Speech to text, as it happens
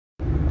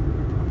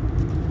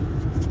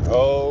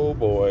Oh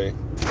boy,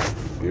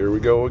 here we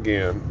go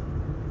again.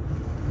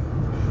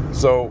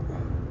 So,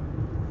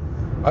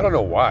 I don't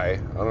know why,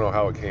 I don't know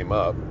how it came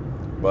up,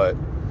 but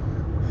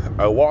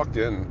I walked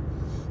in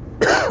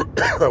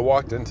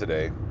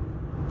today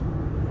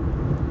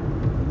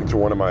into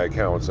one of my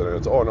accounts, and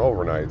it's on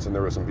overnights, and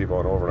there were some people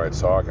on overnights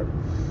talking,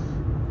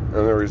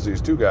 and there was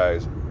these two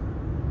guys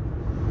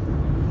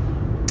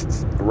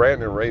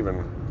ranting and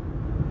raving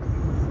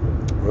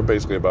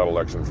basically about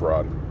election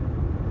fraud.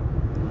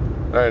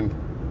 And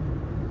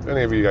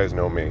any of you guys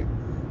know me.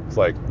 It's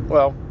like,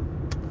 well,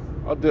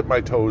 I'll dip my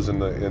toes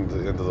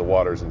into the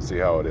waters and see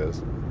how it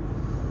is,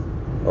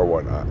 or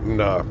whatnot. And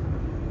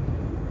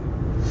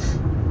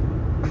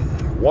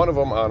one of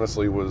them,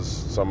 honestly, was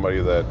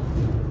somebody that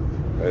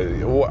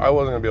I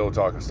wasn't going to be able to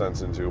talk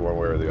sense into one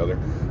way or the other.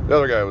 The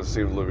other guy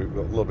seemed a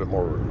little bit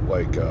more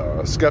like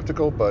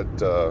skeptical, but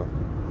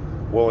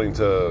willing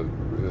to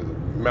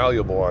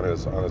malleable on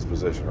his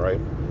position, right?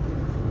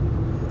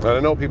 And I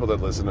know people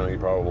that listen to me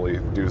probably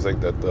do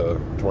think that the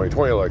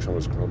 2020 election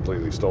was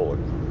completely stolen.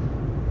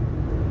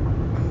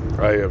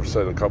 I have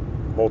said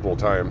multiple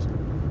times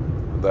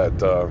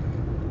that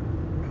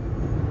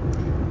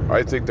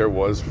I think there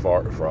was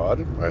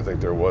fraud. I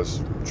think there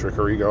was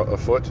trickery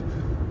afoot.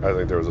 I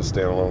think there was a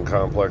standalone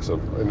complex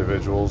of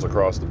individuals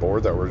across the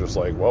board that were just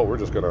like, well, we're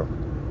just going to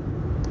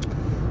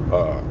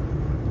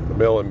the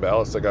mail-in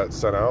ballots that got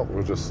sent out,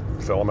 we'll just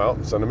fill them out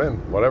and send them in,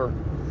 whatever.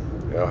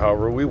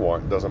 However we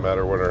want. Doesn't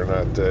matter whether or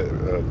not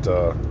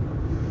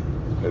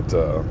it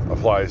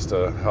applies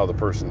to how the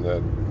person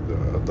that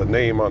the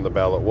name on the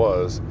ballot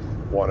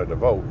wanted to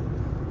vote.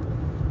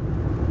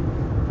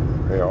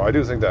 I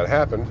do think that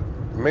happened,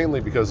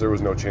 mainly because there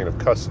was no chain of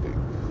custody.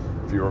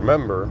 If you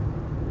remember,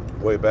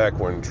 way back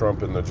when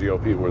Trump and the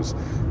GOP was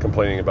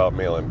complaining about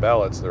mail-in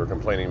ballots, they were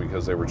complaining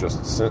because they were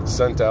just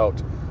sent out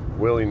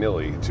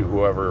willy-nilly to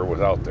whoever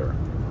was out there.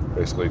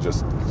 Basically,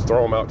 just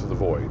throw them out to the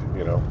void.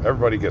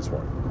 Everybody gets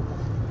one.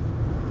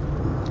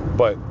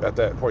 But at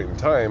that point in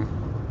time,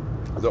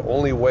 the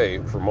only way,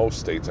 for most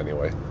states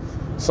anyway,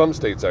 some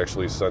states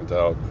actually sent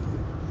out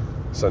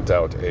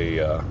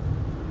a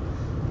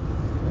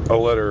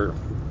letter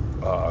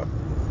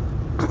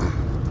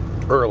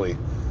early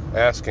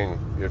asking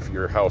if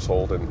your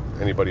household and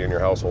anybody in your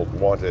household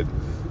wanted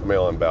a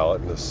mail-in ballot,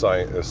 and to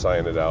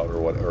sign it out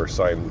or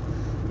sign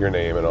your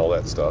name and all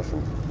that stuff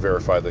and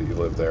verify that you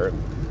live there,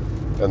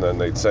 and then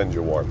they'd send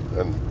you one.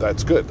 And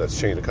that's good. That's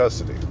chain of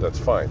custody. That's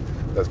fine.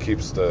 That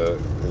keeps the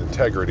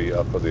integrity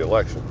up of the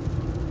election.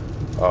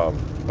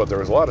 But there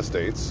was a lot of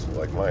states,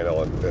 like mine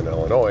in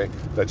Illinois,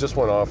 that just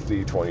went off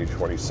the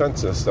 2020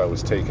 census that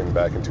was taken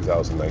back in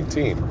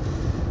 2019,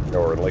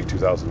 or in late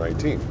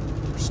 2019,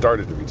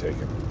 started to be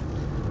taken.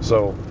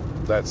 So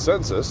that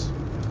census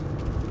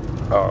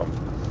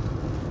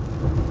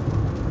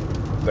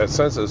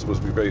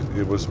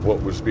was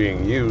what was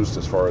being used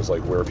as far as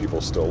like where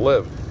people still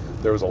live.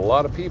 There was a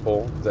lot of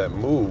people that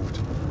moved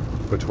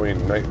between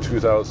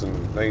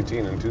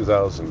 2019 and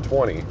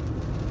 2020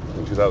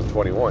 and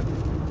 2021.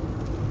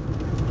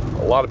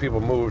 A lot of people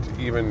moved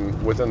even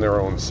within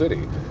their own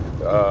city.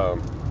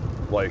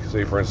 Like,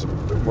 say, for instance,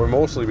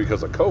 mostly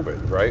because of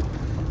COVID, right?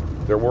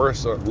 There were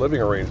some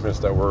living arrangements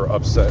that were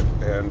upset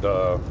and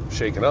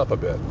shaken up a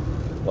bit.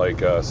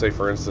 Like, say,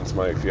 for instance,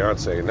 my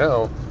fiance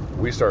now,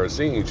 we started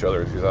seeing each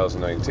other in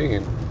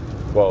 2019.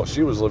 Well,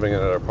 she was living in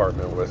an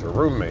apartment with her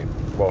roommate.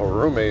 Well, her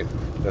roommate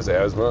has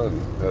asthma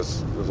and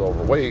is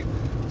overweight.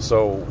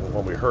 So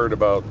when we heard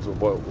about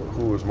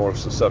who was more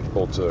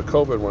susceptible to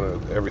COVID when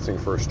everything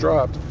first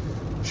dropped,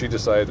 she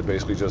decided to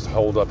basically just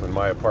hold up in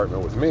my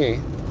apartment with me,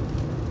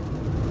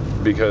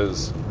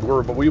 because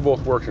we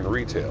both worked in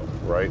retail,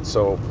 right?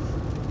 So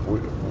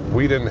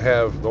we didn't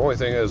have, the only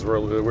thing is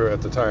we're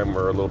at the time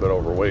we're a little bit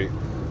overweight,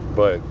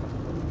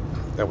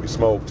 and we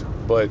smoked,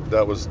 but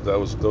those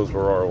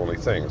were our only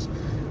things.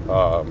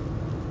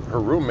 Her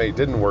roommate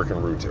didn't work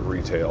in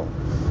retail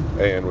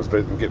and was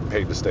getting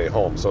paid to stay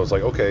home. So it's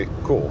like, okay,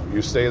 cool.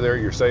 You stay there,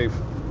 you're safe.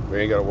 We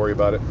ain't got to worry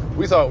about it.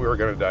 We thought we were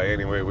going to die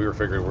anyway. We were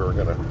figuring we were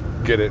going to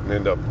get it and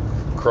end up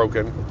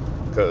croaking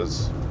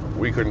because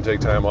we couldn't take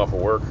time off of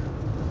work,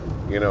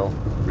 being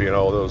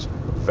all those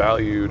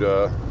valued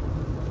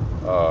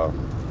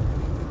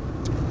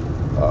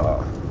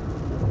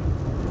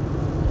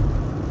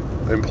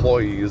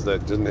employees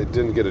that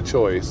didn't get a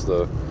choice.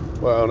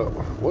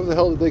 What the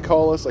hell did they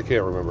call us? I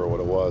can't remember what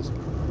it was.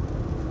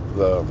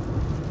 The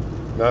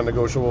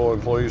non-negotiable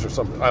employees or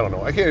something. I don't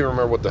know. I can't even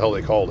remember what the hell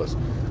they called us.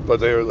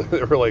 But they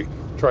were like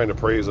trying to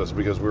praise us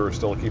because we were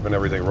still keeping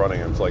everything running.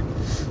 And it's like,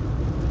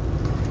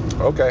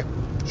 okay,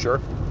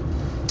 sure.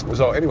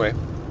 So anyway,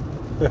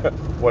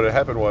 what had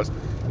happened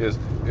is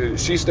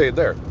she stayed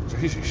there.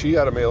 She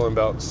had a mail-in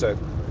ballot sent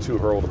to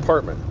her old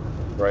apartment,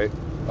 right?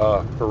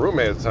 Her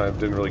roommate at the time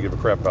didn't really give a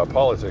crap about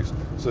politics,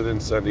 so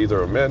didn't send either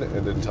of them in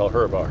and didn't tell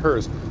her about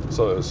hers,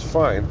 so it was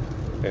fine.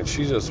 And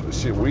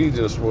we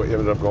just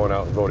ended up going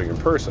out and voting in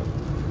person.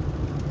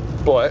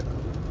 But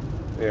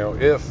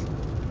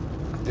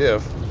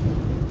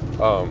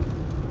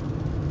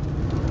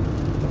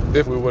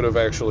if we would have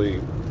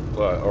actually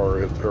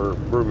or if her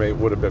roommate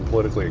would have been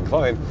politically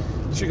inclined,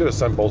 she could have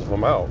sent both of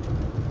them out.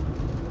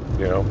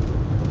 You know,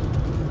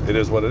 it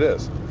is what it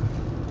is.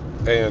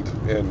 And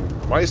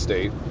in my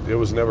state, it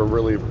was never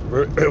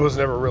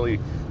really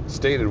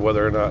stated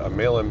whether or not a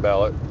mail-in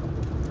ballot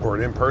or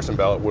an in-person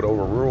ballot would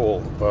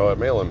overrule a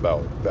mail-in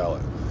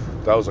ballot.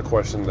 That was a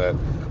question that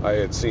I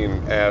had seen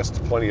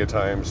asked plenty of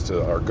times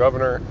to our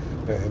governor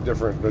and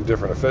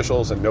different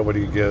officials, and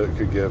nobody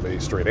could give a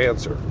straight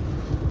answer.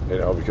 You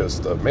know, because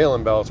the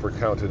mail-in ballots were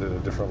counted at a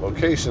different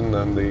location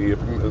than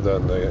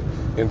the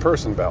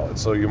in-person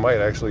ballots. So you might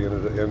actually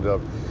end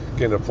up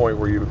getting to a point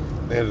where you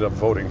ended up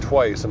voting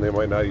twice, and they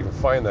might not even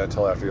find that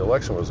until after the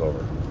election was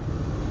over.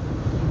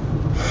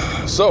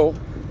 So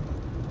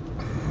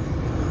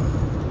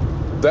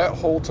that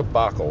whole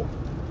debacle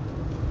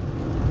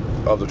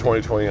of the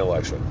 2020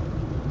 election,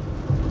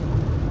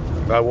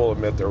 I will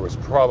admit there was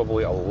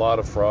probably a lot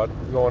of fraud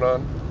going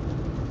on,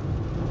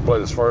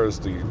 but as far as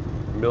the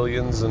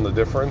millions in the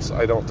difference,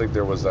 I don't think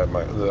there was that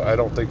much. I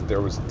don't think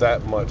there was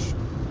that much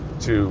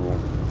to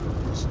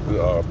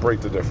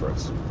break the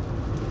difference.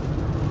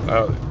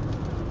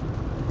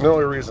 The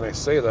only reason I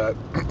say that,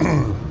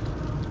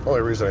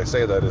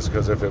 is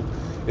because if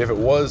it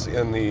was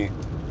in the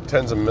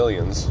tens of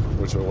millions,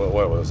 which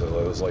what was it?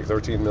 It was like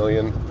 13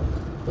 million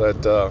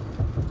that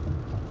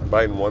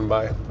Biden won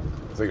by. I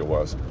think it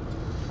was.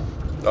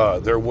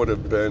 There would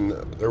have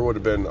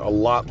been a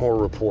lot more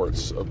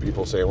reports of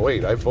people saying,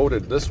 "Wait, I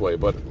voted this way,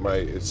 but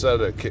it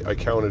said I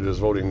counted as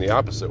voting the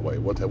opposite way.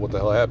 What the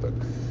hell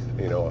happened?"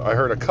 You know, I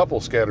heard a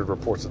couple scattered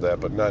reports of that,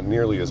 but not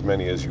nearly as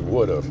many as you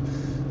would have,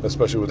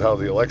 especially with how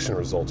the election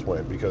results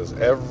went, because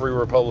every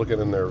Republican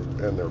and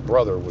their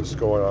brother was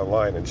going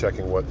online and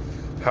checking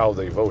how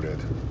they voted.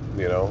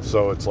 You know,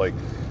 so it's like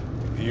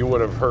you would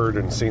have heard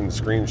and seen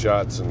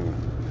screenshots and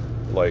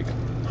like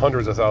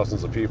hundreds of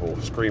thousands of people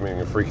screaming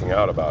and freaking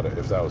out about it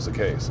if that was the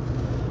case.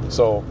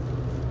 So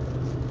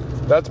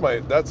that's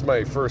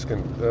my first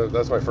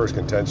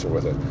contention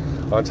with it.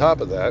 On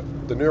top of that,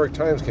 the New York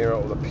Times came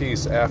out with a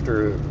piece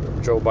after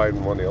Joe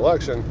Biden won the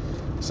election,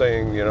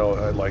 saying, you know,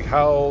 like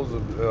how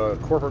the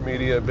corporate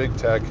media, big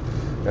tech,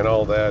 and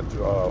all that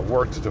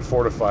worked to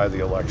fortify the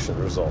election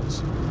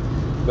results.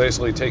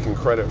 Basically, taking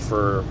credit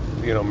for,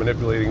 you know,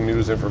 manipulating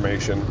news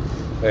information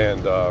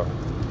and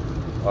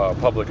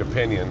public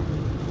opinion,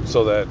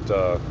 so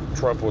that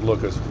Trump would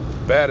look as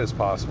bad as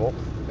possible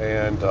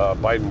and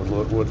Biden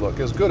would look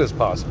as good as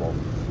possible.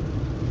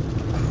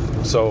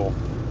 So,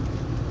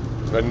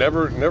 I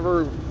never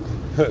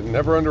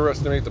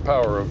underestimate the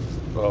power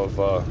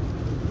of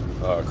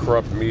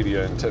corrupt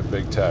media and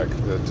big tech.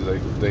 That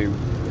they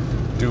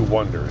do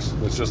wonders.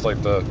 It's just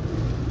like the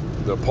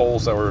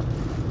polls that were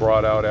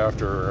brought out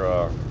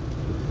after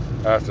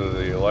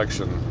the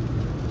election,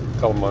 a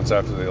couple months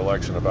after the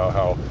election, about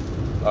how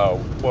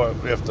what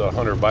if the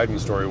Hunter Biden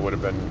story would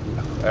have been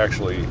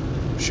actually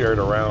shared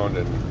around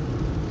and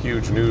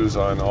huge news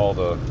on all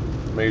the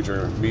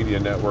major media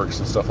networks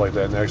and stuff like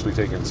that, and actually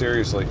taken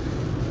seriously.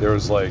 There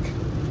was like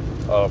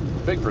a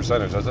big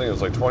percentage, I think it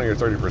was like 20 or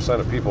 30%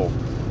 of people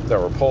that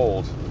were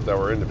polled that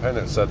were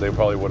independent said they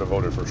probably would have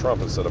voted for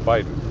Trump instead of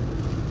Biden.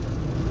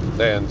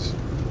 And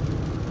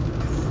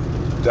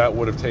that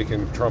would have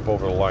taken Trump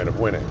over the line of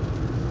winning.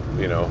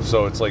 You know,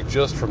 so it's like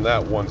just from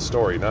that one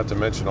story, not to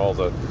mention all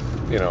the,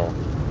 you know,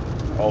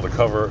 all the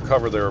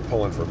cover they were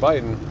pulling for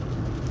Biden.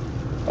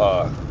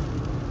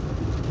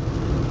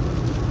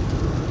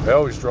 It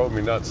always drove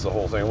me nuts, the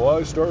whole thing. Well,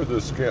 I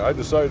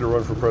decided to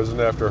run for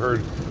president after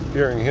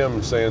hearing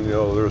him saying, you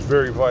know, there was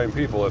very fine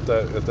people at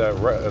that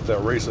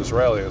racist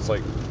rally. It's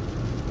like,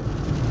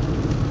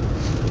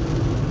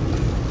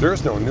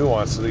 there's no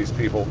nuance to these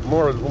people.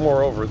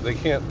 Moreover, they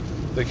can't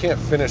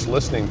finish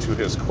listening to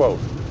his quote.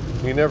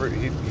 He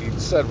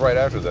said right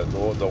after that,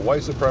 the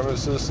white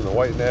supremacists and the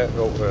white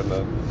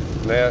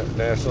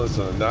nationalists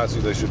and the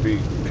Nazis, they should be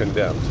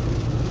condemned.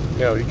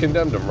 You know, he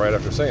condemned them right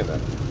after saying that.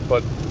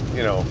 But,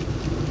 you know,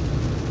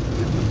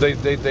 they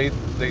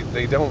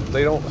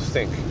don't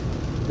think.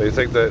 They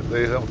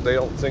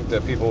don't think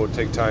that people would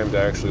take time to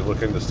actually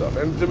look into stuff.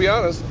 And to be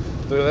honest,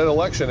 that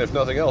election, if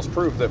nothing else,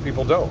 proved that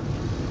people don't.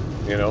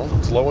 You know,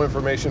 it's low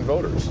information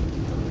voters.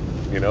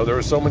 You know, there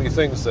were so many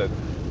things that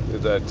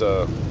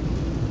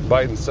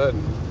Biden said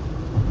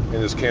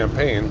in his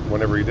campaign,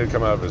 whenever he did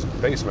come out of his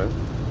basement,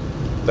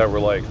 that were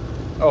like,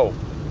 oh,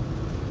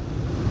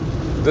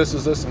 this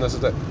is this and this is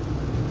that.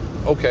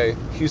 Okay,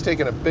 he's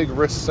taking a big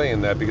risk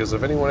saying that, because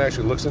if anyone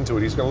actually looks into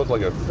it, he's going to look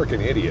like a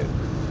freaking idiot.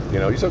 You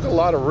know, he took a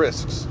lot of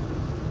risks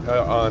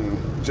on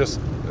just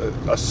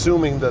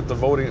assuming that the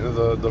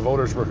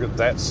voters were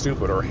that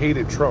stupid or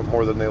hated Trump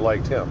more than they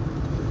liked him.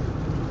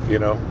 You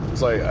know,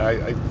 it's like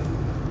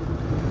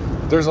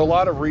there's a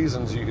lot of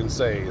reasons you can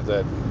say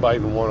that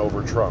Biden won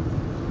over Trump,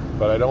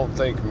 but I don't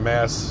think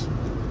mass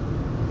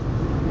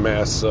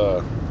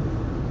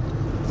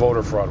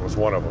voter fraud was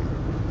one of them.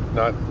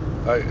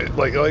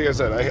 Like I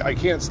said, I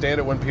can't stand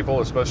it when people,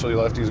 especially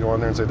lefties, go on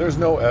there and say there's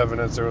no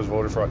evidence there was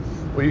voter fraud.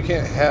 Well, you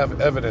can't have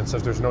evidence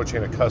if there's no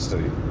chain of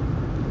custody.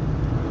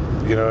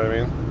 You know what I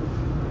mean?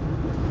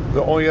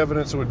 The only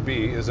evidence it would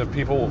be is if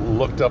people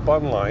looked up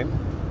online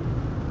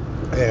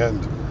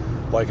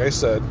and, like I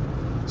said,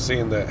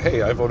 seeing that,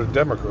 hey, I voted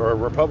Democrat or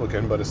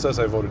Republican, but it says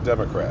I voted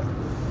Democrat.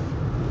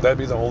 That'd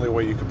be the only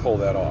way you could pull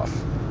that off.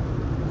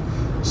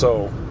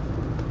 So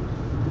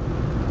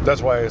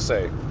that's why I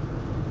say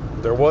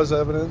there was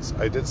evidence.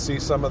 I did see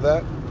some of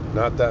that.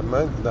 Not that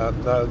much,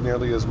 not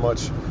nearly as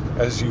much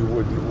as you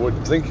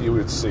would think you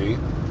would see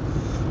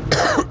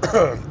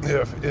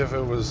if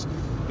it was,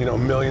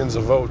 millions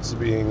of votes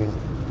being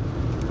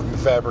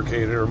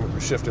fabricated or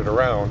shifted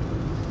around.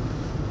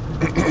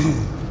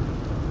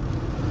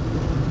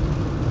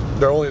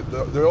 The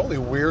only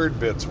weird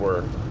bits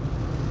were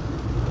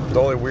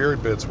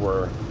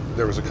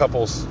there was a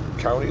couple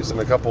counties and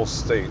a couple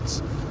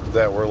states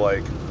that were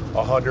like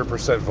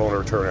 100%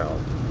 voter turnout,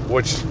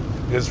 which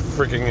is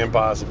freaking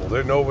impossible.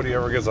 Nobody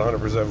ever gets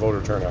 100%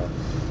 voter turnout,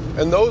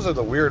 and those are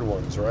the weird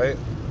ones, right?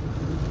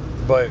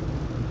 But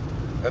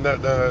then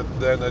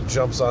it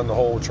jumps on the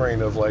whole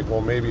train of like,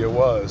 well, maybe it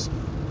was,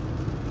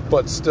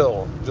 but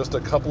still, just a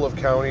couple of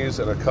counties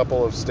and a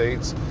couple of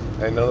states,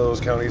 and none of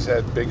those counties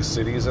had big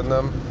cities in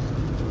them,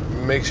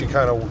 makes you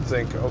kind of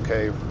think,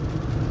 okay,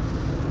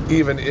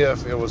 even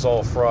if it was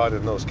all fraud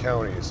in those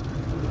counties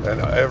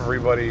and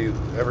everybody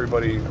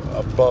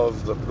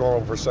above the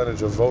normal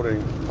percentage of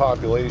voting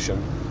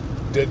population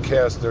did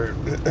get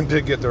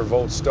their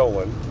votes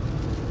stolen,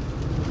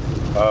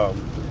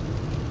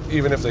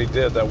 even if they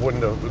did, that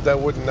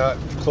would not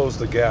close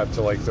the gap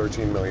to like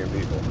 13 million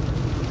people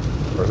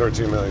or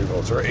 13 million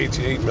votes or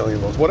 8 million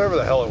votes, whatever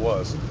the hell it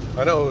was.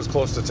 I know it was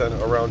close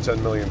to around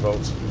 10 million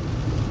votes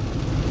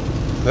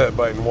that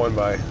Biden won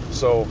by.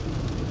 So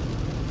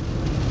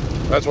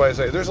that's why I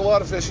say there's a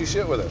lot of fishy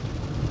shit with it.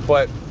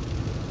 But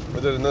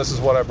and this is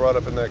what I brought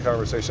up in that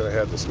conversation I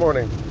had this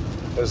morning,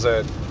 is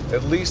that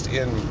at least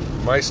in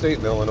my state,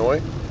 in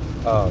Illinois,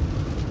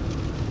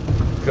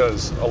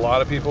 because a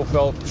lot of people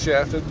felt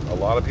shafted, a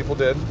lot of people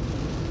did,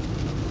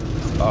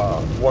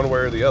 one way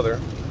or the other.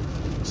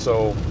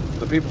 So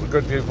the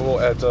good people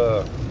at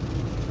our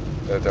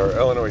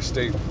Illinois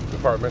State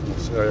Department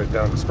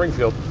down in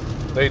Springfield,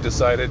 they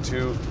decided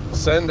to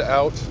send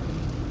out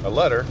a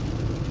letter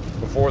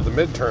before the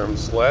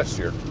midterms last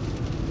year.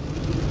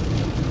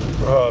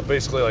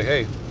 Basically like,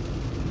 hey,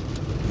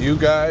 do you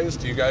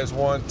guys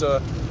want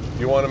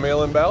you want a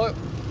mail-in ballot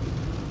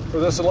for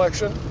this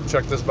election?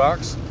 Check this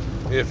box.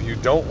 If you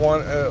don't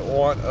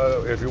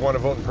if you want to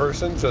vote in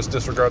person, just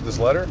disregard this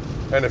letter.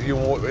 And if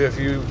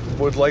you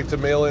would like to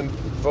mail in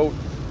vote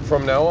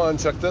from now on,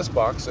 check this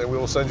box, and we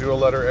will send you a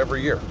letter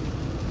every year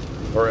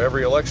or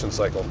every election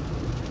cycle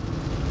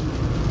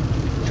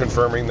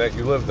confirming that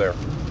you live there.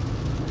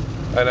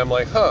 And I'm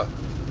like,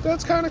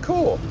 that's kind of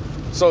cool.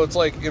 So it's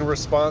like in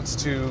response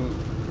to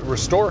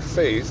restore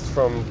faith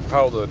from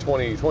how the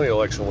 2020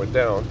 election went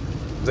down,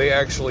 they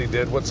actually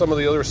did what some of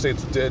the other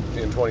states did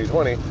in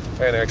 2020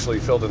 and actually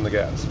filled in the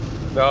gaps.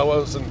 Now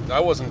I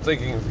wasn't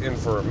thinking in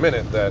for a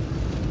minute that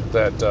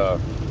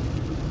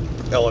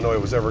Illinois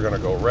was ever going to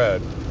go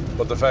red,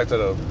 but the fact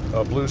that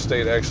a blue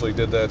state actually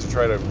did that to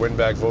try to win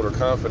back voter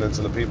confidence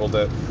in the people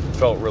that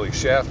felt really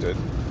shafted,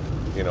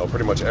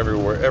 pretty much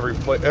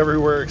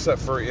everywhere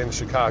except for in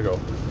Chicago,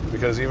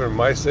 because even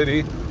my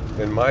city,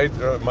 in my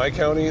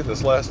county,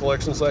 this last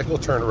election cycle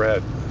turned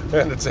red,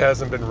 and it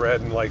hasn't been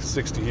red in like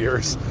 60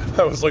 years.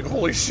 I was like,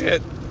 holy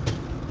shit,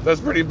 that's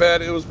pretty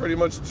bad. It was pretty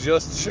much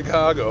just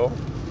Chicago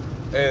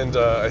and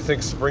I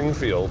think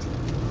Springfield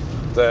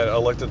that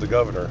elected the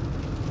governor.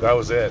 That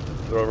was it.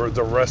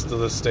 The rest of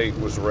the state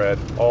was red.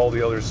 All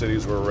the other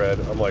cities were red.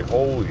 I'm like,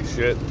 holy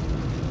shit,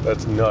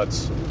 that's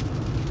nuts.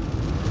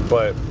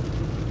 But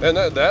and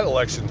that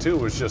election too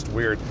was just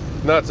weird.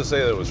 Not to say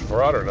that it was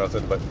fraud or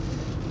nothing, but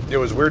it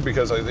was weird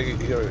because I think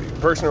the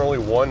person only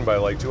won by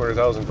like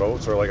 200,000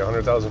 votes or like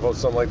 100,000 votes,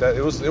 something like that.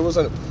 It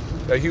wasn't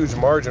a huge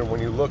margin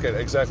when you look at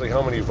exactly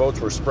how many votes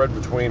were spread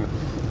between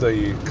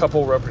the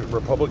couple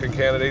Republican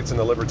candidates and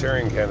the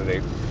Libertarian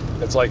candidate.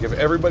 It's like if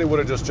everybody would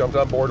have just jumped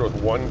on board with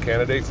one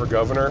candidate for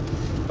governor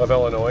of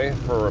Illinois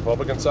for a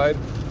Republican side,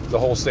 the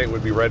whole state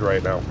would be red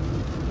right now.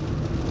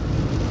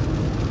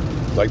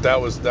 Like that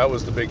was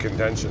the big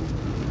contention.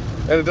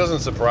 And it doesn't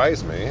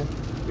surprise me,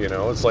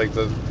 it's like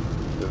the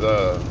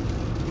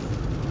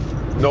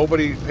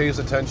nobody pays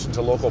attention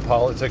to local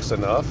politics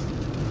enough,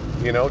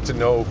 to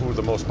know who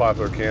the most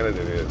popular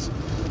candidate is.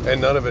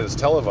 And none of it is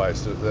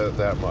televised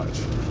that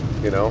much,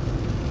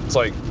 It's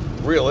like,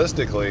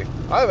 realistically,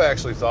 I've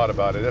actually thought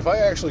about it. If I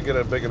actually get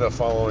a big enough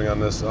following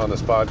on this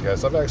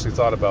podcast, I've actually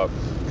thought about,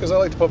 because I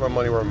like to put my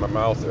money where my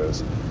mouth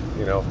is,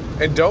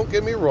 And don't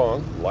get me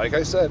wrong, like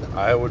I said,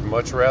 I would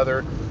much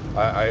rather,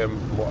 I am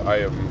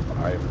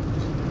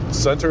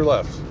center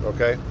left,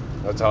 okay?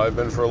 That's how I've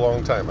been for a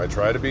long time. I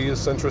try to be as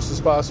centrist as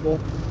possible.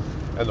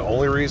 And the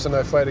only reason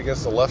I fight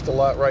against the left a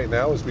lot right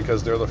now is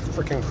because they're the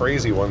freaking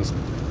crazy ones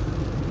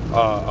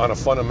on a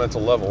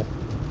fundamental level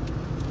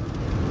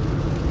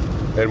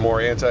and more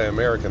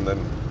anti-American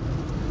than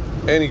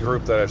any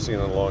group that I've seen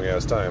in a long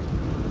ass time.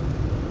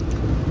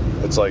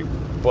 It's like,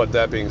 but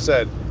that being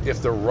said,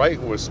 if the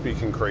right was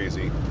speaking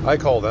crazy, I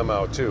call them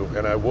out too,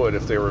 and I would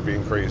if they were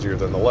being crazier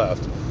than the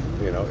left.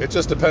 It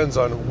just depends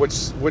on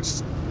which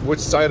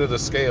side of the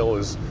scale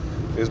is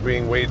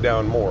being weighed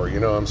down more. You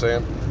know what I'm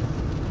saying?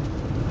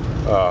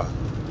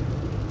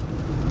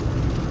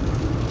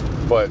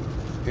 But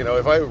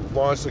if I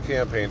launched a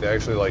campaign to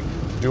actually like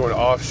do an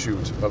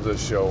offshoot of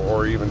this show,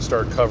 or even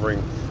start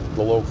covering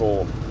the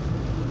local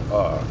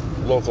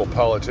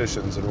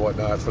politicians and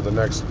whatnot for the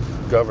next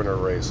governor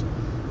race,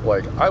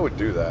 like I would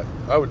do that.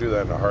 I would do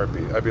that in a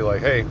heartbeat. I'd be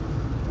like, hey,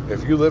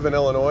 if you live in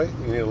Illinois,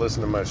 you need to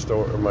listen to my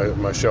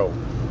show.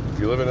 If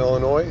you live in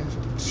Illinois,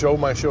 show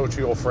my show to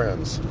your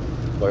friends.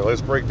 Like,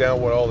 let's break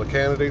down what all the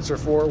candidates are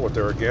for, what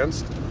they're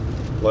against.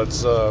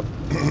 Let's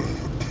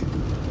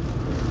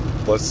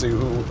let's see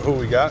who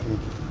we got, and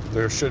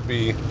there should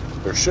be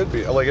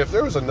like, if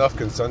there was enough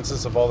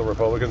consensus of all the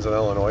Republicans in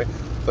Illinois,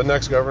 the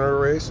next governor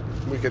race,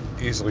 we could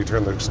easily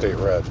turn the state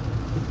red.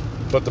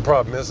 But the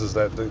problem is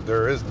that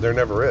there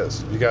never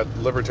is. You got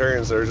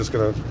libertarians that are just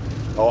going to,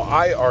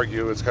 I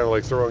argue it's kind of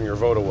like throwing your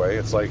vote away.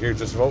 It's like, you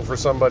just vote for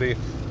somebody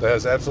that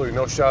has absolutely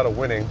no shot of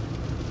winning.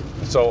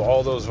 So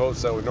all those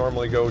votes that would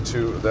normally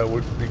that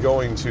would be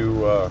going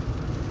to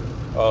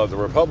the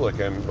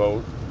Republican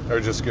vote are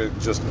just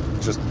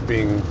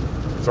being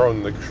thrown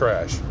in the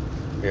trash.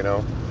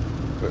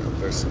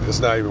 It's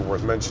not even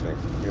worth mentioning.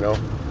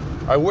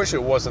 I wish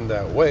it wasn't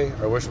that way.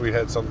 I wish we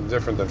had something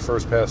different than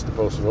first past the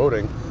post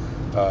voting.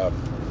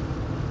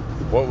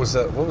 What was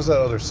that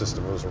other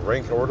system? It was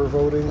rank order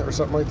voting or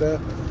something like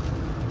that.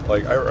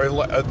 Like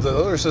the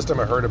other system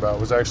I heard about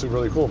was actually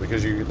really cool,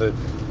 because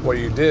what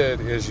you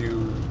did is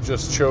you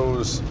just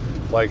chose,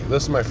 like,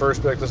 this is my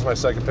first pick, this is my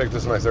second pick,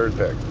 this is my third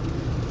pick,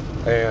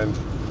 and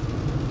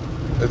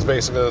it's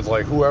basically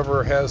like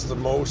whoever has the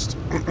most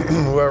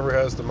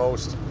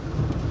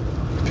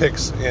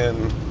picks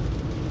in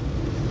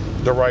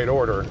the right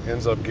order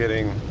ends up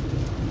getting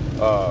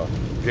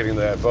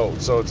that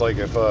vote. So it's like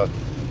if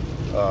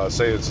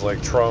say it's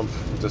like Trump,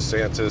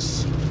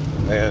 DeSantis,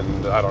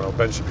 and I don't know,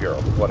 Ben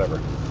Shapiro,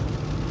 whatever,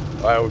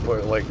 I would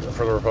put, like,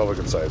 for the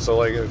Republican side. So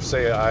like, if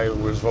say I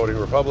was voting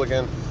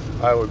Republican,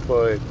 I would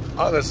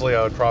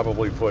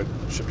probably put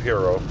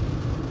Shapiro,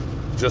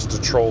 just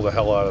to troll the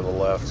hell out of the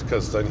left,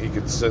 because then he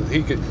could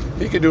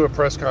do a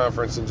press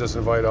conference and just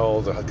invite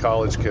all the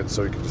college kids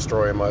so he could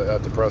destroy him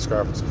at the press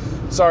conference.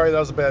 Sorry, that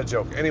was a bad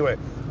joke. Anyway,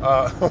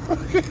 I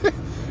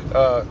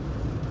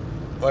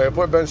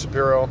put Ben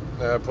Shapiro,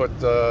 and I put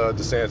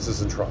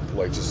DeSantis and Trump,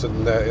 like, just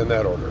in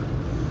that order.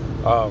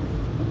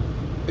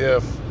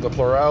 If the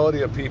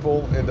plurality of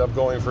people end up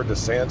going for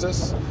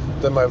DeSantis,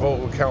 then my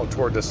vote would count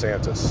toward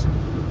DeSantis.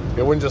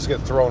 It wouldn't just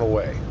get thrown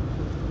away,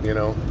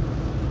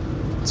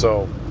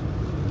 So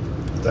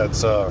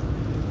that's I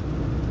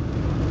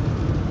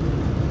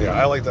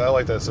like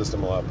that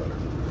system a lot better.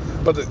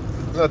 But that's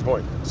the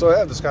point. So I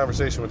had this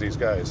conversation with these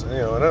guys,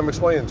 and I'm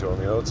explaining to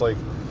them, it's like,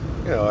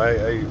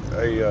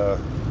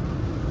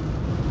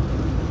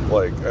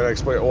 I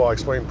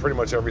explained pretty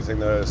much everything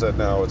that I said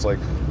now. It's like,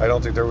 I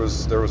don't think there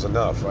was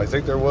enough. I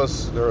think there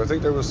was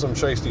some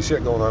shiesty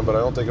shit going on, but I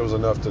don't think it was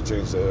enough to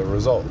change the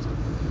result.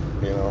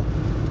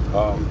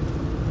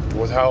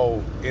 With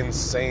how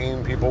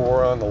insane people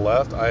were on the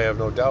left, I have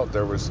no doubt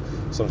there was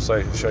some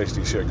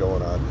shiesty shit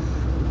going on.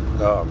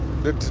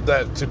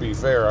 That, to be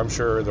fair, I'm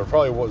sure there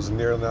probably was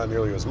not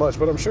nearly as much,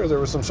 but I'm sure there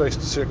was some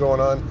shiesty shit going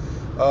on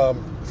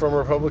from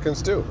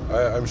Republicans too.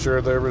 I'm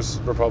sure there was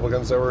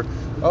Republicans that were,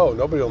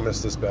 nobody will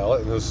miss this ballot,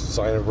 and just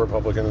sign a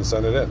Republican and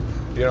send it in.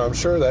 I'm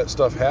sure that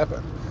stuff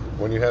happened.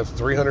 When you have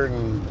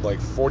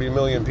 340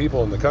 million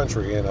people in the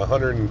country, and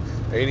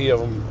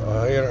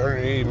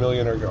 180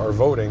 million are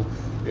voting,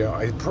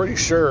 I'm pretty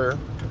sure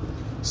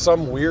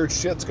some weird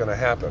shit's going to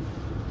happen.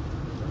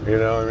 You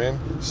know what I mean?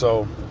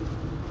 So,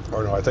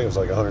 or no, I think it was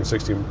like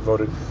 160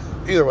 voted.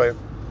 Either way,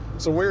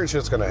 some weird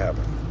shit's going to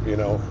happen.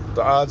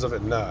 The odds of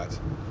it not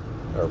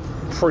are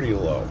pretty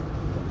low.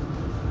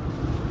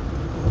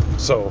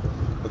 So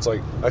it's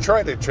like, I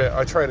try to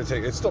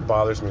take, it still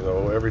bothers me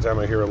though every time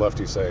I hear a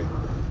lefty say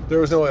there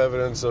was no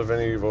evidence of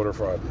any voter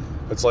fraud.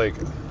 It's like,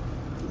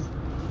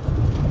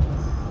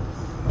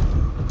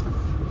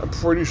 I'm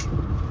pretty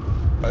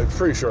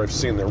sure I've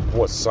seen there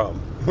was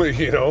some.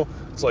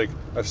 It's like,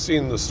 I've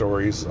seen the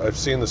stories, I've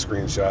seen the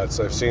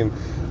screenshots, I've seen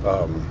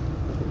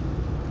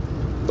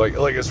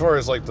like as far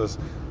as like the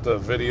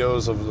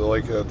videos of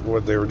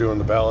what they were doing,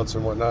 the ballots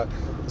and whatnot.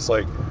 It's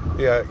like,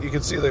 yeah, you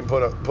can see they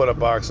put a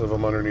box of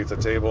them underneath the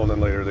table, and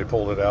then later they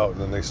pulled it out, and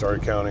then they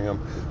started counting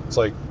them. It's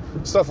like,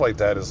 stuff like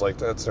that is like,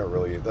 that's not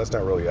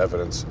really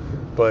evidence.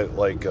 But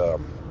like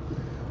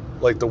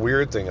the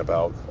weird thing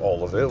about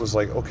all of it was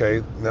like,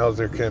 okay, now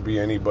there can't be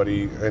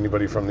anybody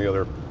from the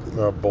other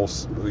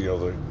both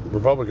the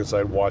Republican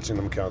side watching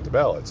them count the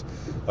ballots.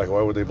 Like,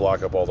 why would they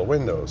block up all the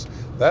windows?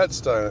 That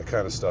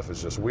kind of stuff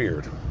is just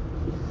weird.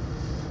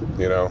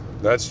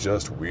 That's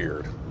just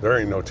weird. There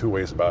ain't no two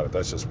ways about it.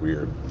 That's just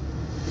weird.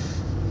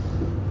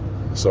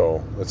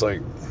 So it's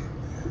like,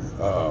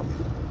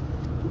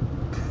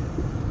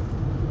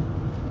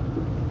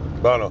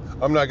 I don't know.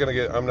 I'm not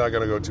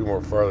gonna go too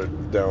more farther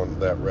down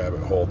that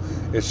rabbit hole.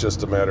 It's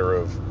just a matter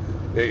of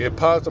it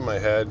popped in my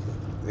head,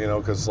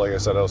 because like I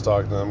said, I was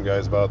talking to them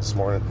guys about it this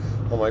morning.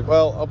 I'm like,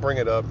 well, I'll bring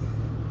it up,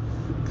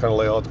 kind of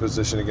lay out the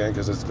position again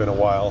because it's been a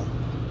while,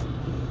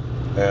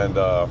 and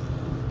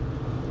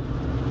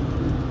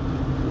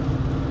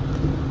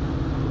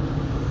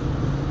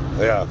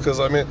yeah, because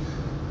I mean,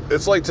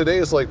 it's like today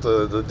is like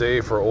the day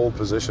for old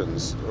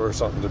positions or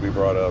something to be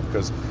brought up,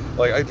 because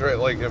like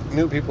if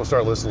new people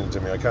start listening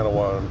to me, I kind of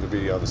want them to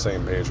be on the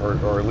same page, or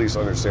at least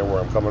understand where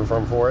I'm coming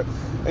from for it.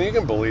 And you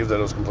can believe that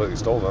it was completely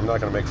stolen. I'm not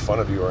going to make fun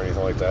of you or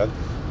anything like that.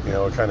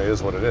 It kind of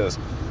is what it is.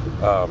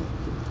 But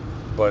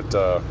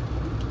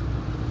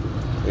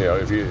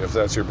if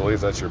that's your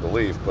belief, that's your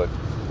belief. But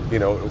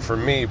for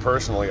me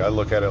personally, I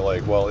look at it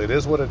like, well, it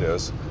is what it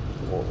is.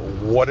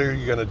 What are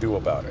you going to do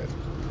about it?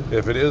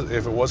 If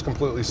it was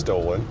completely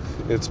stolen,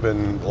 it's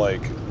been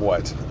like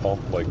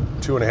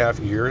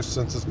 2.5 years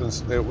since it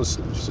was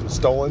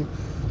stolen.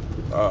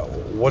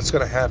 What's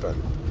going to happen?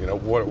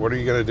 What are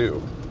you going to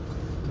do?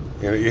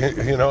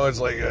 It's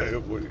like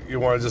you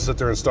want to just sit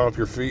there and stomp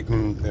your feet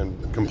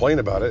and complain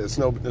about it. It's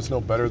no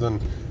better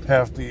than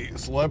half the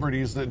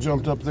celebrities that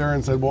jumped up there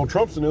and said, "Well,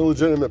 Trump's an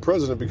illegitimate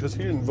president because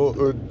he didn't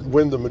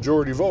win the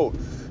majority vote.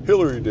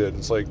 Hillary did."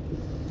 It's like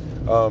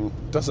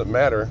doesn't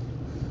matter.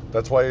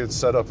 That's why it's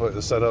set up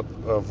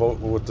a vote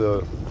with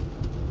the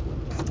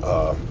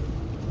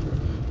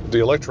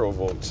electoral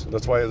votes.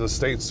 That's why the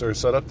states are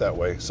set up that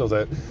way, so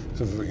that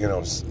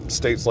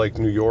states like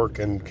New York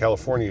and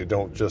California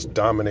don't just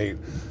dominate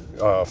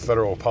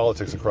federal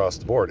politics across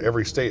the board.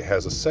 Every state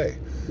has a say.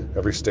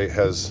 Every state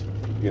has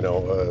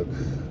a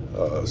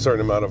certain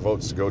amount of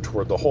votes to go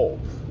toward the whole.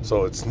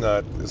 So it's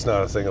not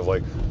a thing of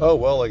like, oh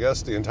well, I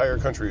guess the entire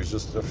country is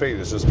just the fate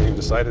is just being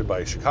decided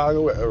by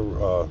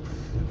Chicago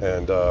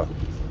and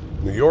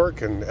New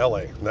York and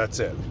LA, and that's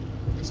it.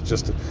 It's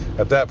just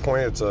at that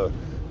point it's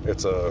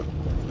a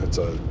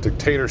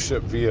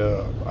dictatorship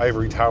via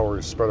ivory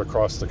towers spread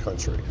across the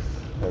country,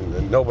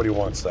 and nobody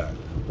wants that.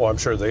 Well, I'm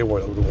sure they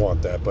would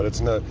want that, but it's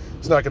not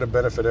going to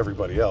benefit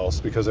everybody else,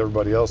 because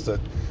everybody else that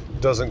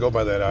doesn't go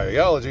by that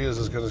ideology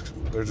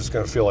they're just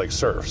going to feel like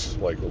serfs.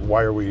 Like,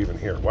 why are we even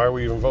here? Why are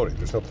we even voting?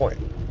 There's no point.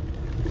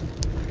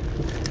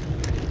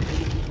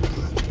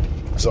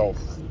 So,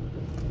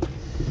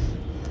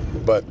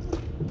 but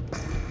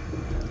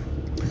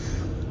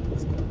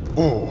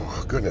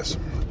oh goodness.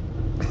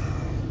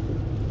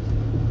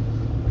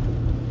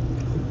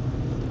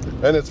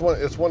 And it's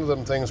one of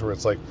them things where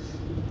it's like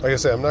I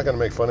say, I'm not going to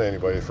make fun of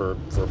anybody for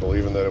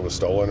believing that it was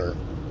stolen or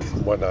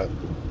whatnot.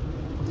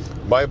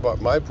 My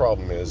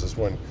problem is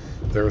when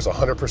there is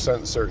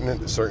 100%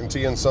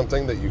 certainty in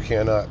something that you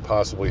cannot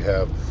possibly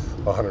have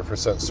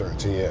 100%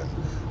 certainty in.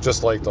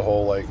 Just like the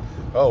whole it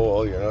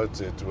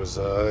was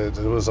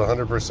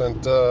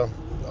 100%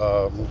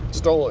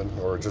 stolen,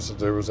 or just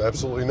there was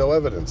absolutely no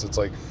evidence. It's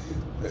like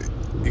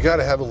you got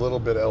to have a little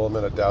bit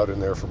element of doubt in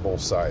there for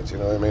both sides. You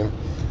know what I mean?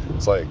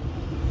 It's like,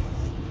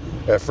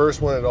 at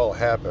first when it all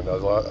happened, I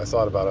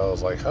thought about it. I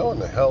was like, how in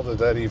the hell did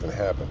that even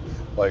happen?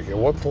 Like, at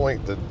what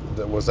point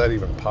was that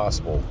even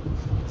possible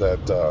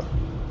that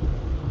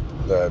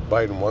that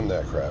Biden won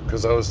that crap?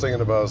 Because I was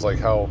thinking about, it's like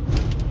how,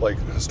 like,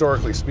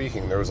 historically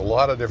speaking, there was a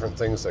lot of different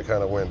things that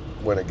kind of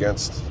went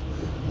against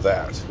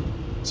that.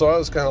 So I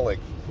was kind of like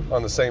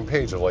on the same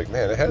page of like,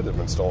 man, it had to have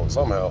been stolen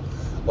somehow.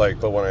 Like,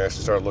 but when I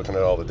actually started looking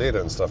at all the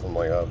data and stuff, I'm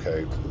like,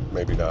 okay,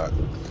 maybe not.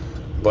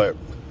 But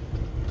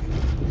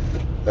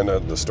and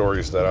then the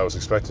stories that I was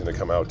expecting to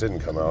come out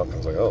didn't come out, and I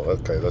was like, oh,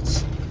 okay,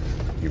 that's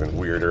even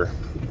weirder.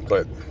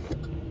 But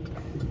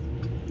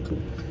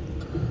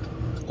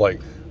like,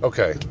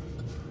 okay,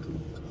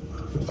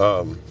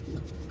 oh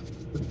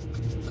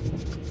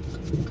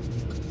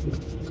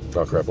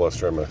crap, lost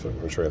train of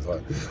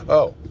thought.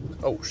 Oh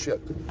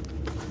shit,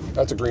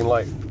 that's a green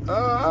light.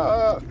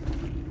 I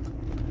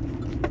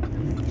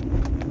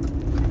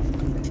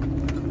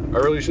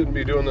really shouldn't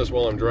be doing this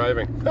while I'm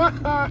driving.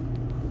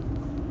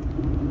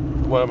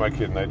 What am I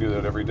kidding? I do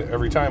that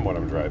every time when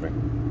I'm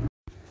driving.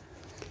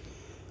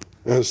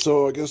 And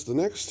so I guess the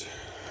next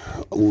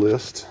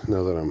list,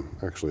 now that I'm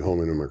actually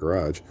home in my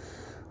garage,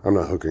 I'm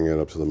not hooking it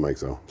up to the mic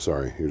though.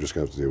 Sorry, you're just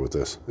going to have to deal with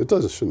this. It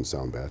shouldn't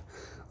sound bad.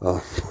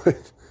 But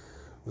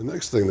the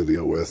next thing to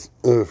deal with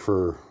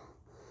for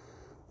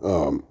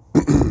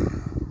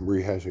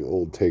rehashing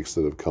old takes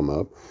that have come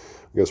up,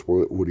 I guess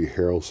Woody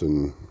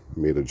Harrelson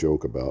made a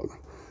joke about.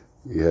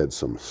 He had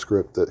some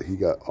script that he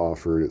got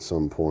offered at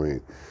some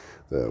point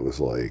that was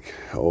like,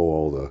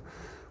 oh,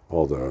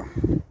 all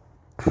the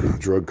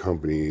drug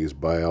companies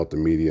buy out the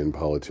media and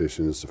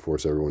politicians to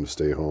force everyone to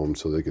stay home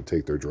so they could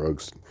take their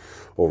drugs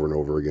over and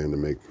over again to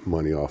make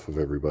money off of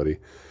everybody.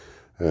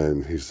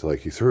 And he's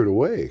like, he threw it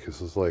away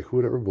because it's like, who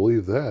would ever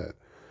believe that?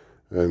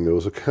 And it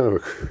was it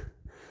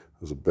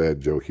was a bad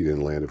joke. He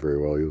didn't land it very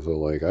well. He was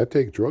like, I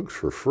take drugs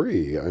for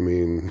free. I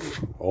mean,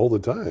 all the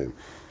time.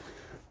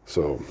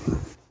 So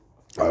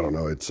I don't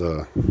know. It's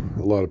a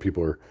lot of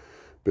people are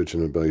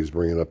bitching about, he's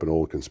bringing up an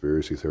old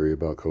conspiracy theory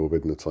about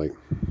COVID, and it's like,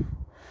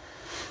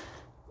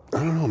 I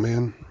don't know,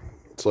 man.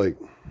 It's like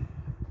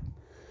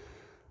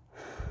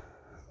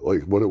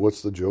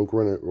what's the joke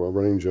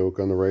running joke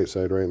on the right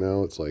side right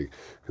now? It's like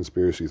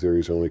conspiracy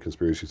theories are only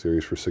conspiracy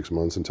theories for 6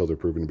 months until they're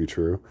proven to be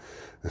true.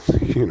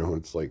 You know,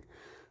 it's like,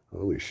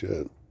 holy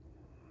shit.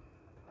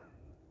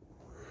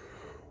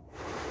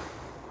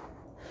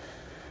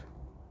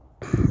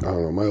 I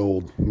don't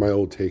know. My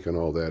old take on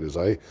all that is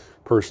I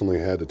personally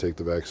had to take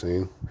the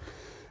vaccine.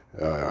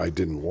 I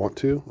didn't want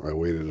to. I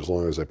waited as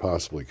long as I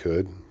possibly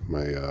could.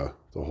 The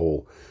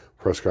whole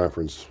press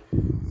conference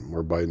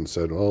where Biden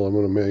said, "Oh, I'm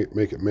going to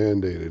make it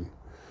mandated."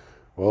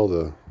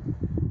 Well,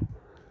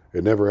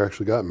 it never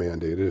actually got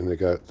mandated, and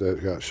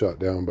that got shot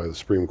down by the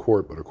Supreme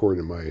Court. But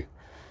according to my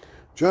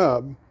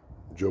job,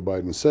 Joe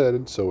Biden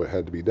said so. It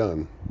had to be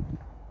done.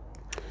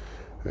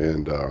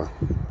 And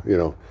you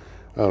know,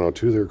 I don't know.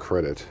 To their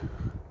credit,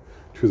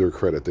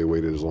 they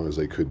waited as long as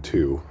they could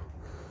too.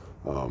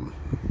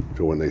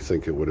 To when they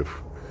think it would have,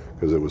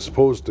 because it was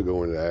supposed to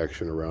go into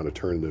action around the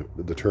turn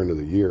of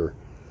the year,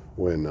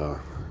 when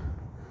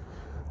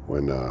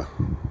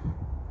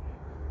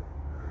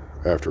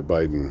after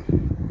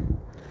Biden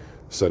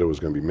said it was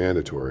going to be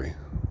mandatory,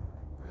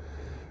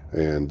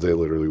 and they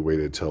literally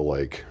waited till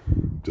like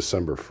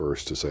December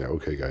 1st to say,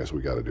 okay guys,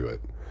 we got to do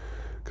it,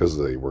 because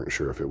they weren't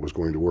sure if it was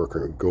going to work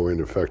or go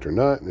into effect or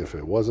not, and if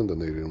it wasn't, then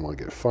they didn't want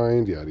to get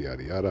fined, yada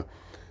yada yada.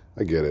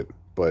 I get it,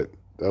 but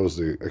that was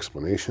the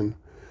explanation.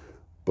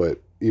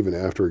 But even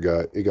after it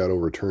got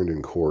overturned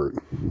in court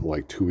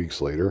like 2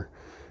 weeks later,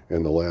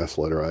 and the last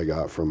letter I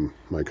got from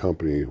my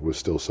company was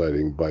still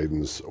citing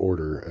Biden's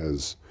order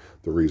as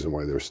the reason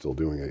why they're still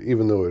doing it,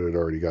 even though it had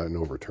already gotten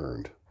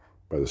overturned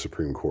by the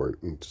Supreme Court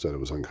and said it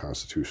was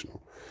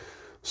unconstitutional.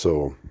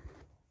 So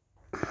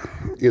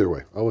either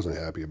way, I wasn't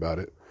happy about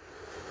it.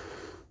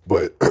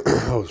 But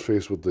I was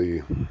faced with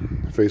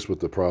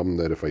the problem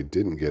that if I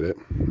didn't get it,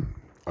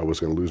 I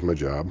was going to lose my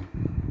job.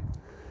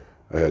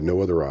 I had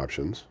no other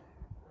options.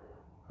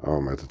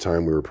 At the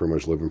time, we were pretty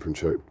much living from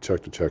check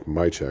to check,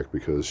 my check,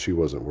 because she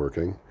wasn't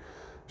working.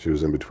 She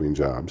was in between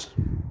jobs.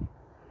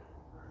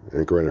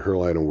 And granted, her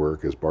line of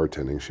work is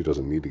bartending. She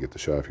doesn't need to get the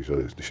shot if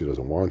she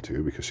doesn't want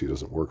to, because she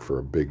doesn't work for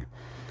a big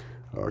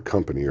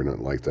company or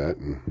nothing like that.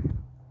 And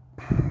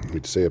I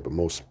hate to say it, but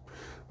most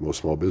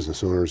small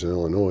business owners in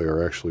Illinois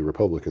are actually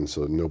Republicans,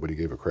 so nobody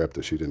gave a crap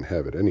that she didn't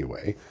have it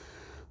anyway.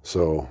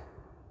 So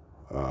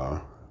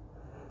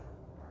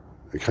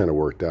it kind of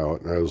worked out,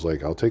 and I was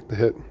like, I'll take the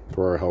hit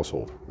for our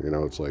household. You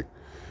know, it's like,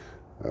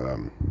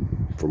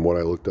 from what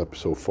I looked up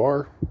so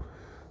far,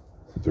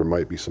 there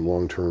might be some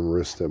long-term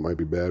risks that might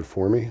be bad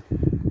for me,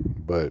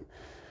 but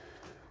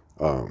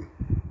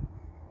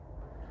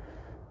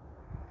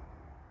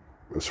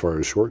as far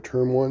as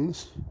short-term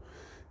ones,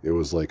 it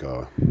was like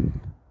a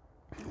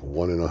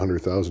 1 in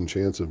 100,000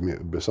 chance of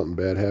something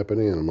bad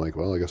happening, and I'm like,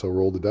 well, I guess I'll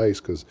roll the dice,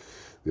 because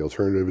the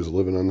alternative is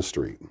living on the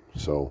street.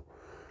 So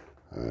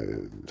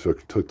I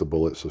took the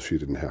bullet so she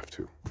didn't have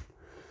to.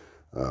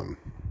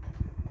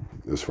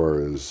 As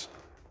far as,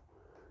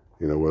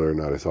 you know, whether or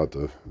not I thought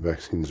the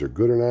vaccines are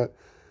good or not,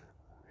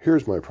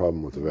 here's my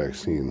problem with the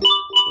vaccines. And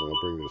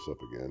I'll bring this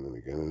up again and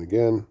again and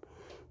again,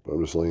 but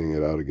I'm just laying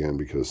it out again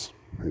because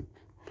it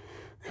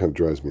kind of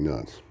drives me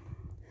nuts.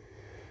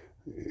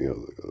 You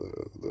know,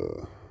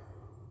 the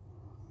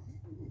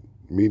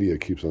media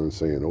keeps on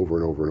saying over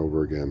and over and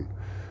over again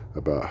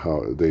about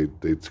how they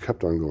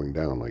kept on going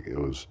down, like it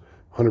was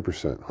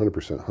 100%,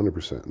 100%,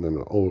 100%, and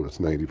then, oh, it's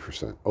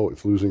 90%. Oh,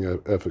 it's losing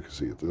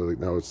efficacy.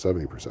 Now it's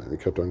 70%. And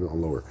it kept on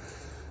going lower.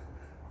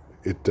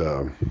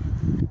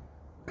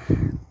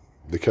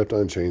 They kept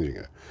on changing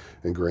it.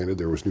 And granted,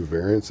 there was new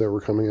variants that were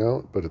coming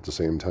out, but at the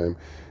same time,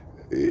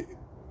 you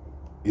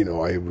know,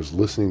 I was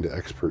listening to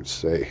experts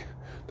say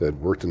that had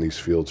worked in these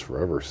fields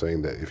forever,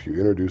 saying that if you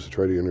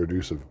try to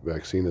introduce a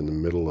vaccine in the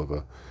middle of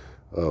a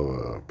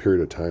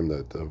period of time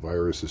that the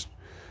virus is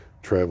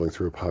traveling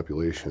through a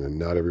population and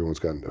not everyone's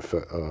gotten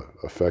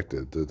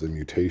affected, the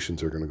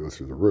mutations are going to go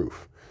through the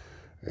roof.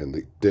 And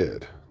they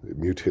did. It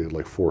mutated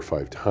like 4 or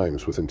 5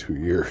 times within 2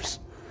 years.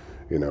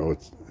 You know,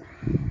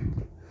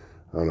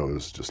 I don't know, it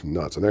was just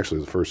nuts. And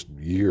actually, the first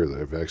year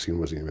the vaccine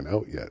wasn't even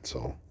out yet,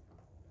 so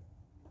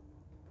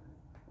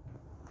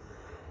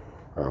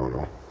I don't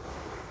know.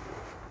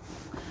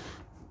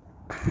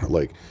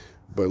 Like,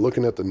 by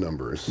looking at the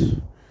numbers,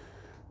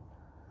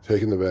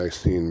 taking the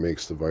vaccine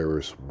makes the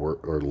virus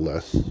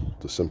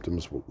the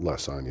symptoms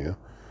less on you,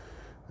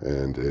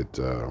 and it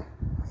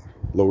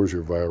lowers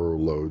your viral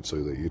load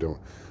so that you don't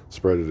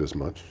spread it as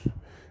much.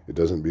 It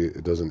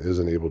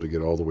isn't able to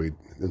get all the way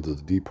into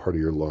the deep part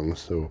of your lungs,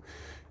 so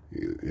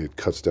it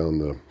cuts down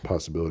the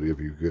possibility of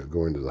you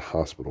going to the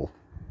hospital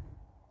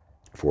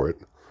for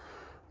it.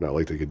 Not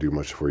like they could do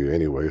much for you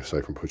anyway,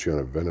 aside from put you on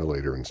a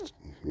ventilator and,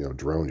 you know,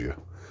 drown you.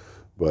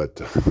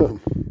 But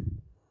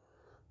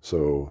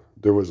so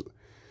there was,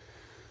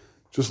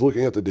 just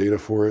looking at the data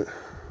for it,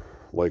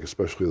 like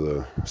especially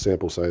the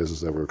sample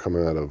sizes that were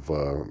coming out of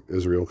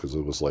Israel, because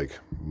it was like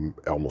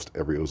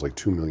it was like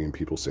 2 million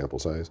people sample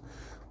size.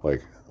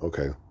 Like,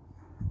 okay,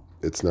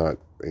 it's not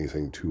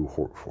anything too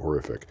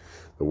horrific.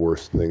 The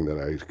worst thing that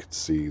I could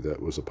see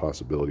that was a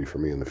possibility for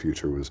me in the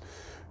future was,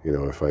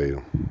 if I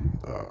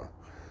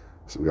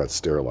got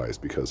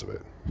sterilized because of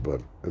it.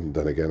 But and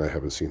then again, I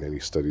haven't seen any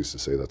studies to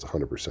say that's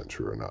 100%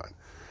 true or not.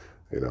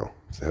 It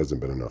hasn't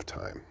been enough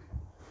time.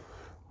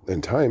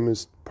 And time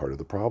is part of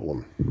the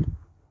problem.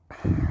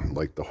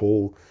 Like the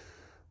whole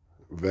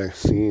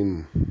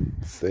vaccine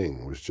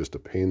thing was just a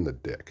pain in the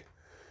dick.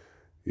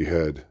 You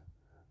had,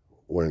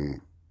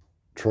 when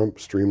Trump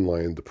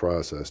streamlined the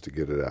process to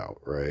get it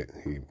out, right?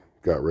 He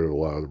got rid of a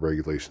lot of the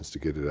regulations to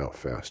get it out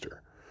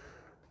faster.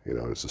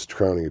 It's this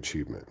crowning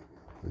achievement.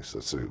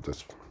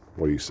 That's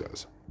what he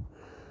says.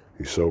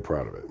 He's so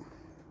proud of it.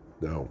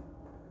 Now,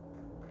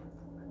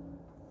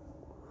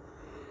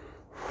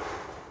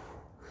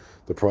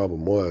 the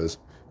problem is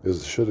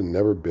it should have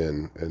never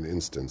been an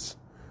instance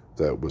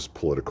that was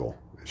political.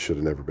 It should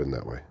have never been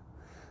that way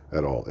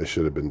at all. It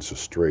should have been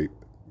just straight,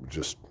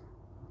 just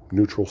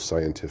neutral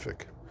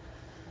scientific,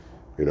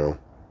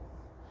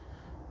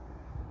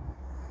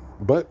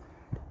 But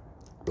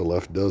the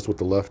left does what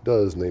the left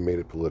does, and they made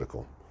it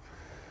political.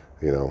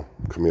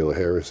 Kamala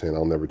Harris saying,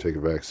 I'll never take a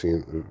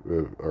vaccine,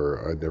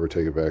 or I'd never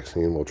take a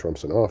vaccine while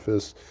Trump's in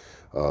office.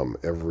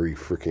 Every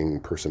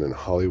freaking person in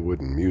Hollywood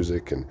and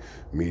music and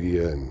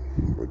media and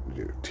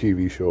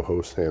TV show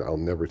hosts saying, I'll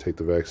never take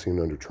the vaccine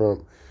under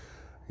Trump.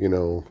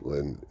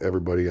 And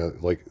everybody,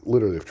 like,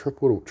 literally, if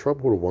Trump would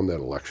have won that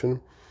election,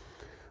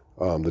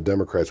 the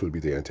Democrats would be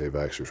the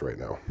anti-vaxxers right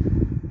now.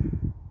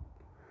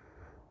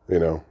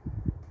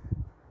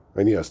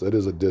 And yes, that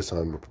is a diss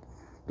on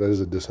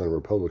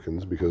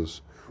Republicans,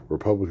 because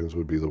Republicans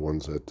would be the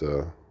ones that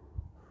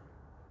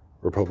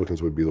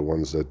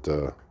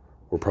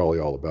were probably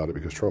all about it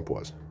because Trump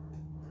was.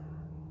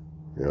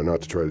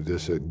 Not to try to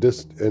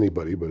diss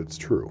anybody, but it's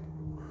true.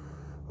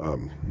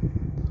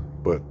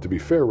 But to be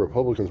fair,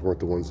 Republicans weren't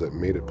the ones that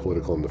made it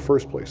political in the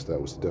first place. That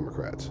was the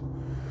Democrats.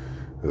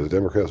 If the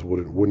Democrats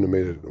wouldn't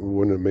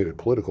have made it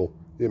political,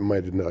 it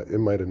might have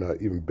not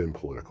even been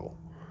political.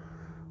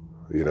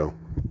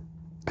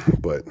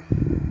 But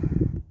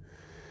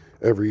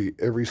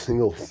every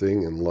single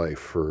thing in life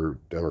for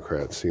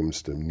Democrats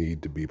seems to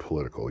need to be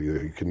political.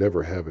 You can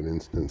never have an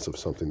instance of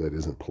something that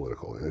isn't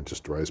political, and it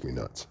just drives me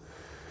nuts.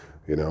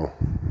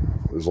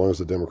 As long as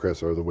the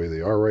Democrats are the way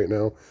they are right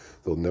now,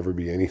 there'll never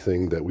be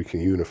anything that we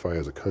can unify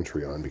as a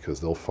country on, because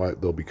they'll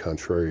be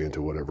contrarian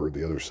to whatever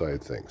the other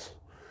side thinks.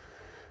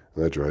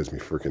 And that drives me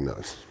freaking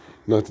nuts.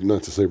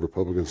 Not to say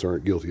Republicans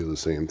aren't guilty of the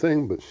same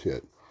thing, but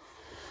shit.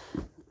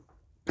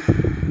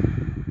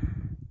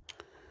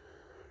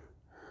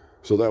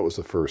 So that was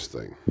the first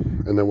thing.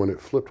 And then when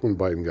it flipped when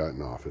Biden got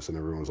in office and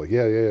everyone was like,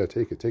 yeah,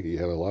 take it. You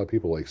had a lot of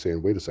people like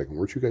saying, wait a second,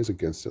 weren't you guys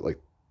against it like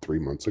 3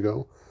 months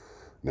ago?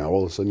 Now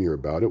all of a sudden you're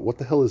about it? What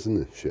the hell is in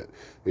this shit?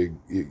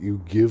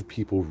 You give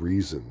people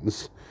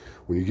reasons.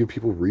 When you give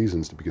people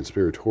reasons to be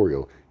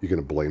conspiratorial, you're going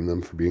to blame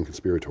them for being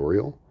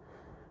conspiratorial?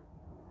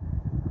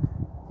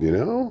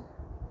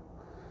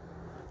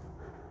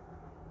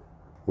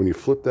 When you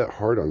flip that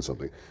hard on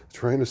something,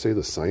 trying to say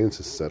the science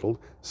is settled,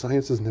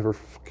 science is never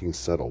fucking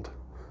settled.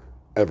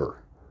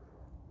 Ever.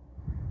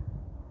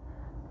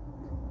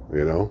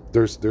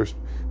 There's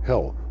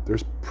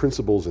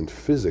principles in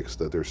physics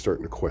that they're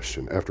starting to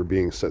question after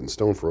being set in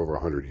stone for over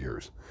 100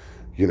 years.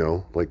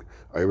 Like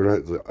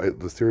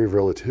the theory of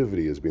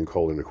relativity is being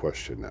called into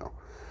question now.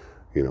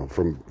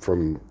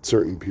 From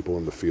certain people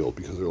in the field,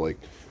 because they're like,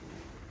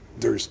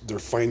 they're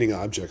finding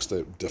objects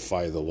that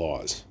defy the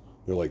laws.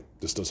 They're like,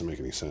 this doesn't make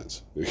any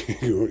sense.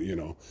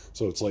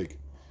 So it's like,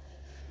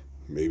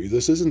 maybe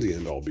this isn't the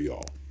end all be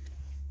all.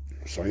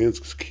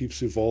 Science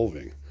keeps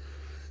evolving.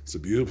 It's a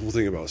beautiful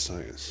thing about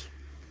science.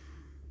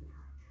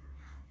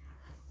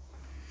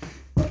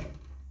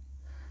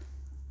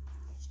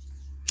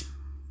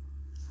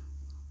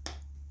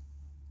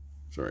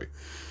 Sorry,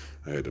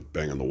 I had to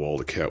bang on the wall.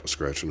 The cat was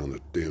scratching on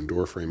the damn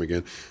door frame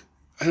again.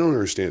 I don't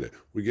understand it.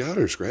 We got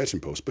her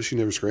scratching post, but she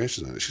never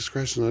scratches on it. She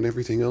scratches on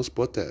everything else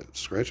but that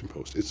scratching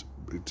post. It's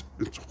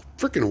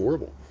freaking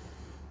horrible.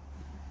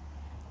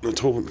 I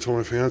told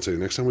my fiance,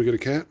 next time we get a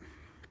cat,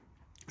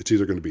 it's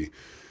going to be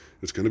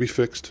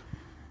fixed,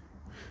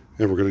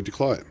 and we're going to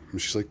declaw it. And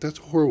she's like, that's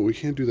horrible. We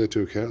can't do that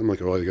to a cat. I'm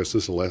like, oh, I guess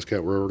this is the last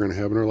cat we're ever going to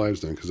have in our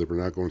lives then, because we're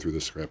not going through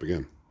this crap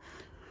again.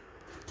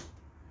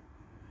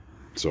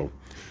 So,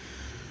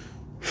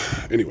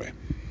 anyway.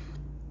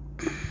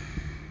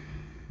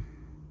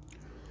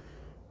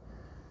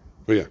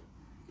 But yeah,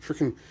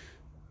 freaking,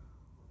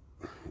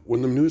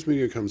 when the news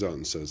media comes out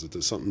and says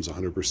that something's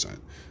 100%,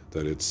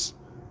 that it's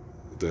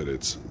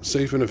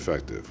safe and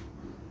effective,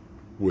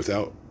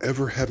 without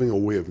ever having a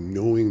way of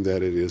knowing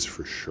that it is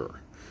for sure.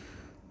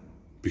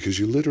 Because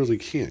you literally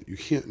can't. You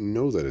can't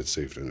know that it's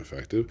safe and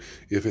effective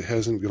if it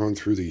hasn't gone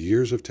through the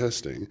years of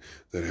testing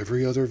that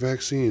every other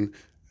vaccine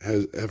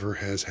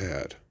has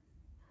had.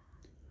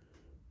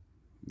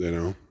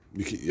 You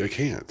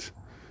can't.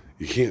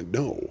 You can't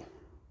know.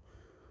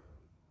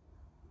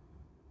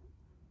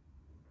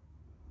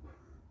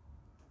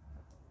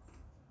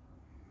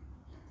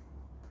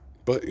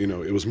 But, you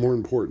know, it was more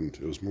important.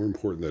 It was more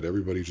important that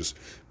everybody just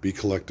be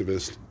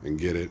collectivist and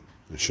get it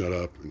and shut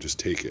up and just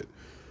take it.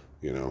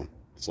 You know,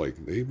 it's like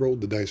they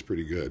rolled the dice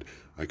pretty good.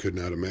 I could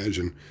not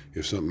imagine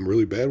if something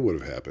really bad would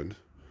have happened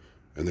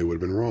and they would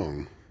have been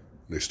wrong.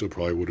 They still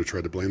probably would have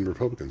tried to blame the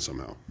Republicans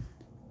somehow.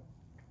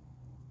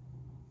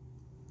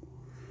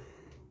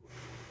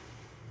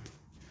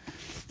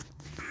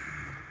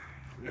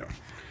 Yeah.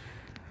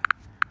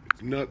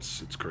 It's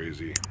nuts. It's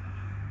crazy.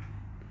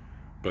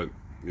 But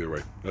either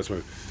way, that's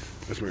my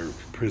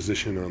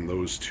position on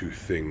those two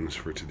things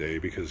for today,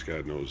 because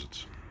God knows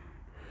it's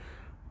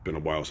been a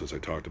while since I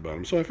talked about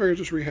them. So I figured I'd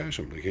just rehash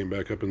them. They came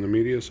back up in the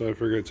media, so I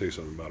figured I'd say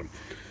something about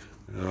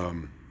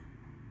them.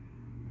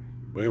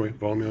 But anyway,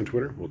 follow me on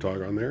Twitter. We'll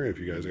talk on there if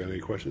you guys got any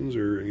questions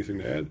or anything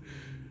to add.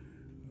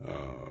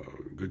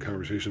 Good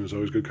conversation is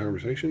always good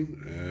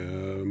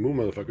conversation. Moo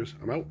motherfuckers.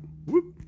 I'm out. Whoop.